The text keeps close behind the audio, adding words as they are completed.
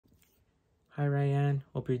Hi Ryane,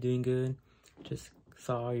 hope you're doing good. Just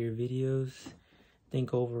saw your videos.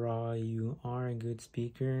 Think overall you are a good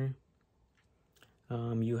speaker.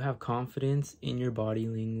 You have confidence in your body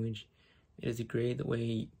language. It is a great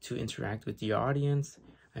way to interact with the audience.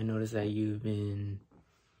 I noticed that you've been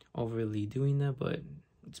overly doing that, but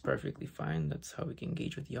it's perfectly fine. That's how we can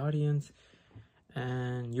engage with the audience.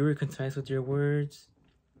 And you were concise with your words.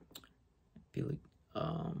 I feel like,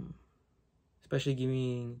 especially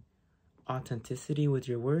giving authenticity with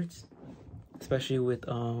your words, especially with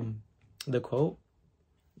the quote.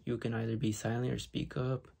 You can either be silent or speak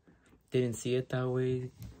up. Didn't see it that way.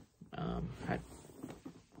 Had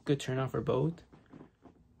good turnout for both.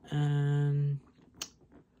 And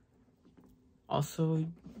also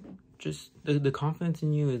just the confidence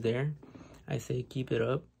in you is there. I say keep it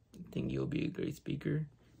up. I think you'll be a great speaker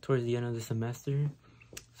towards the end of the semester.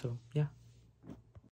 So yeah.